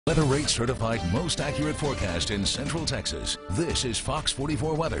Weather Rate certified most accurate forecast in Central Texas. This is Fox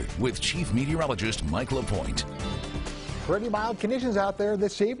 44 Weather with Chief Meteorologist Mike LaPoint. Pretty mild conditions out there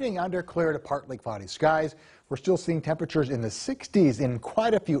this evening under clear to partly cloudy skies. We're still seeing temperatures in the 60s in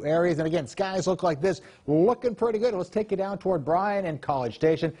quite a few areas. And again, skies look like this, looking pretty good. Let's take you down toward Bryan and College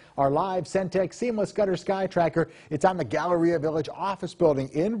Station. Our live Centex Seamless Gutter Sky Tracker. It's on the Galleria Village office building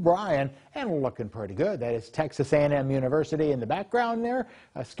in Bryan and looking pretty good. That is Texas A&M University in the background there.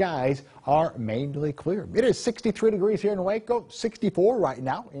 Skies are mainly clear. It is 63 degrees here in Waco, 64 right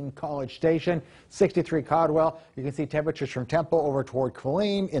now in College Station, 63 Caldwell. You can see temperatures from Temple over toward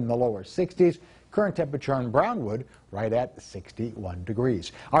Killeen in the lower 60s. Current temperature on Brownwood right at 61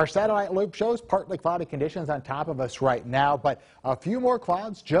 degrees. Our satellite loop shows partly cloudy conditions on top of us right now, but a few more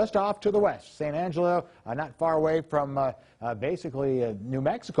clouds just off to the west. San Angelo, not far away from basically New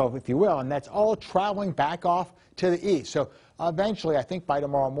Mexico, if you will, and that's all traveling back off to the east. So eventually, I think by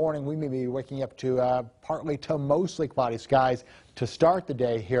tomorrow morning, we may be waking up to partly to mostly cloudy skies to start the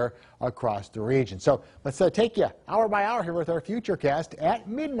day here across the region. So let's take you hour by hour here with our futurecast at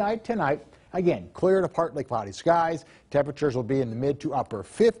midnight tonight. Again, clear to partly cloudy skies. Temperatures will be in the mid to upper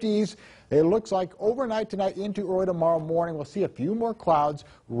 50s. It looks like overnight tonight into early tomorrow morning, we'll see a few more clouds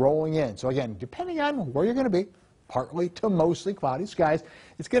rolling in. So again, depending on where you're going to be, partly to mostly cloudy skies,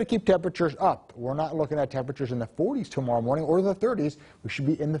 it's going to keep temperatures up. We're not looking at temperatures in the 40s tomorrow morning or the 30s. We should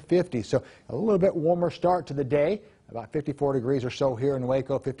be in the 50s. So a little bit warmer start to the day. About 54 degrees or so here in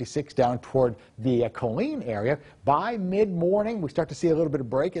Waco, 56 down toward the Killeen area. By mid-morning, we start to see a little bit of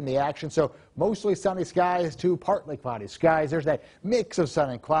break in the action. So mostly sunny skies to partly cloudy skies. There's that mix of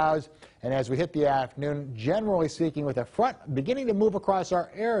sun and clouds. And as we hit the afternoon, generally speaking, with a front beginning to move across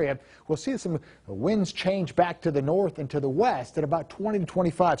our area, we'll see some winds change back to the north and to the west at about 20 to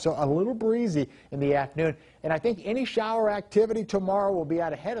 25. So a little breezy in the afternoon. And I think any shower activity tomorrow will be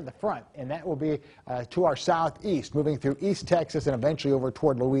out ahead of the front, and that will be to our southeast, moving through East Texas and eventually over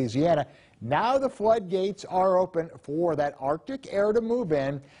toward Louisiana. Now the floodgates are open for that Arctic air to move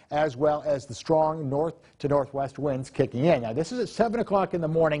in, as well as the strong north to northwest winds kicking in. Now this is at 7 o'clock in the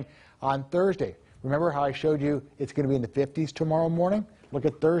morning on Thursday. Remember how I showed you it's going to be in the 50s tomorrow morning? Look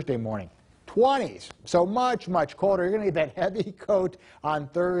at Thursday morning. 20s, so much, much colder. You're going to need that heavy coat on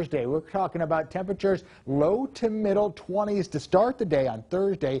Thursday. We're talking about temperatures low to middle 20s to start the day on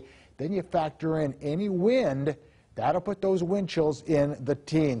Thursday. Then you factor in any wind. That'll put those wind chills in the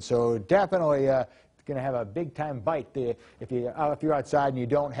teens. So definitely going to have a big-time bite if you're outside and you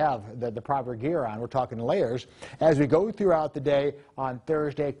don't have the proper gear on. We're talking layers. As we go throughout the day on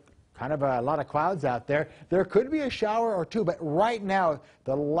Thursday, kind of a lot of clouds out there. There could be a shower or two, but right now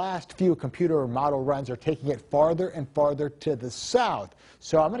the last few computer model runs are taking it farther and farther to the south.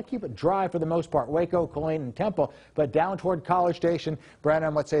 So I'm going to keep it dry for the most part, Waco, Killeen, and Temple, but down toward College Station,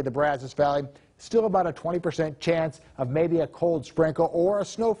 Brandon, let's say the Brazos Valley, still about a 20% chance of maybe a cold sprinkle or a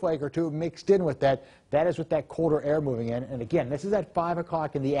snowflake or two mixed in with that. That is with that colder air moving in. And again, this is at 5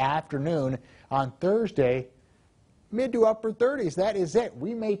 o'clock in the afternoon on Thursday. Mid to upper 30s, that is it.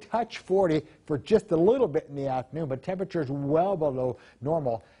 We may touch 40 for just a little bit in the afternoon, but temperatures well below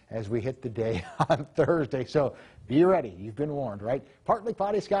normal as we hit the day on Thursday. So be ready. You've been warned, right? Partly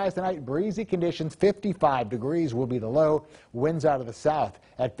cloudy skies tonight, breezy conditions, 55 degrees will be the low. Winds out of the south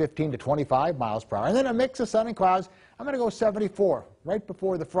at 15 to 25 miles per hour. And then a mix of sun and clouds. I'm going to go 74 right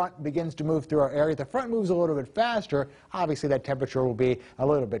before the front begins to move through our area. The front moves a little bit faster. Obviously, that temperature will be a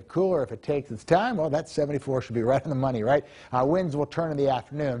little bit cooler if it takes its time. Well, that 74 should be right on the money, right? Winds will turn in the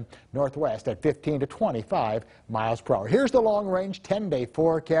afternoon northwest at 15 to 25 miles per hour. Here's the long-range 10-day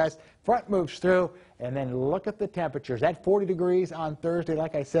forecast. Front moves through, and then look at the temperatures. At 40 degrees on Thursday,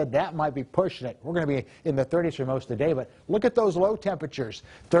 like I said, that might be pushing it. We're going to be in the 30s for most of the day, but look at those low temperatures.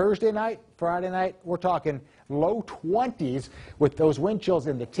 Thursday night, Friday night, we're talking low 20s with those wind chills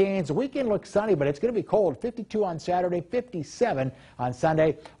in the teens. The weekend looks sunny, but it's going to be cold. 52 on Saturday, 57 on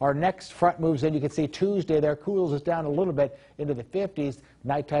Sunday. Our next front moves in. You can see Tuesday there cools us down a little bit into the 50s.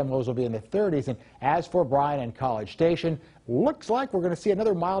 Nighttime lows will be in the 30s. And as for Bryan and College Station, looks like we're going to see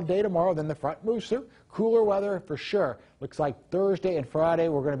another mild day tomorrow. Then the front moves through. Cooler weather for sure. Looks like Thursday and Friday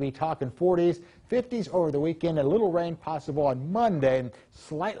we're going to be talking 40s, 50s over the weekend. A little rain possible on Monday and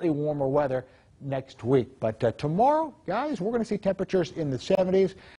slightly warmer weather next week. But tomorrow, guys, we're going to see temperatures in the 70s.